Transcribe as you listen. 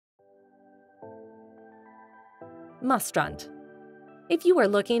Marstrand. If you are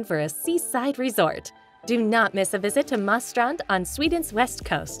looking for a seaside resort, do not miss a visit to Marstrand on Sweden's west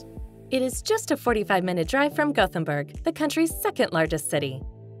coast. It is just a 45-minute drive from Gothenburg, the country's second-largest city.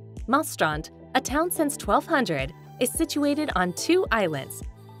 Marstrand, a town since 1200, is situated on 2 islands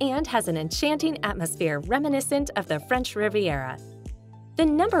and has an enchanting atmosphere reminiscent of the French Riviera. The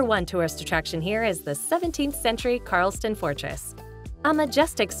 #1 tourist attraction here is the 17th-century Carlsten Fortress, a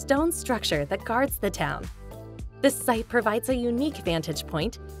majestic stone structure that guards the town. The site provides a unique vantage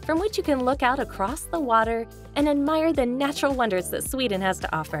point from which you can look out across the water and admire the natural wonders that Sweden has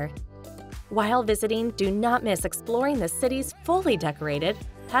to offer. While visiting, do not miss exploring the city's fully decorated,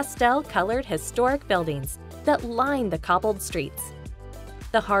 pastel-colored historic buildings that line the cobbled streets.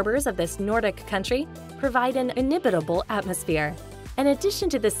 The harbors of this Nordic country provide an inimitable atmosphere. In addition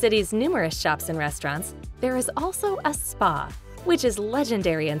to the city's numerous shops and restaurants, there is also a spa, which is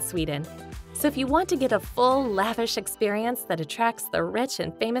legendary in Sweden. So if you want to get a full, lavish experience that attracts the rich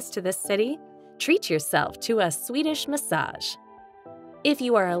and famous to this city, treat yourself to a Swedish massage. If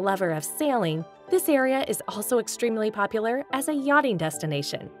you are a lover of sailing, this area is also extremely popular as a yachting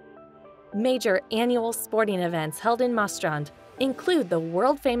destination. Major annual sporting events held in Marstrand include the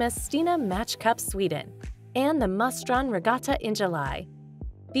world-famous Stina Match Cup Sweden and the Marstrand Regatta in July.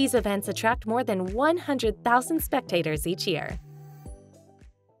 These events attract more than 100,000 spectators each year.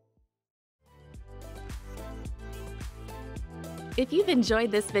 If you've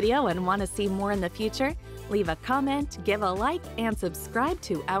enjoyed this video and want to see more in the future, leave a comment, give a like, and subscribe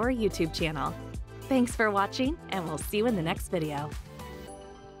to our YouTube channel. Thanks for watching, and we'll see you in the next video.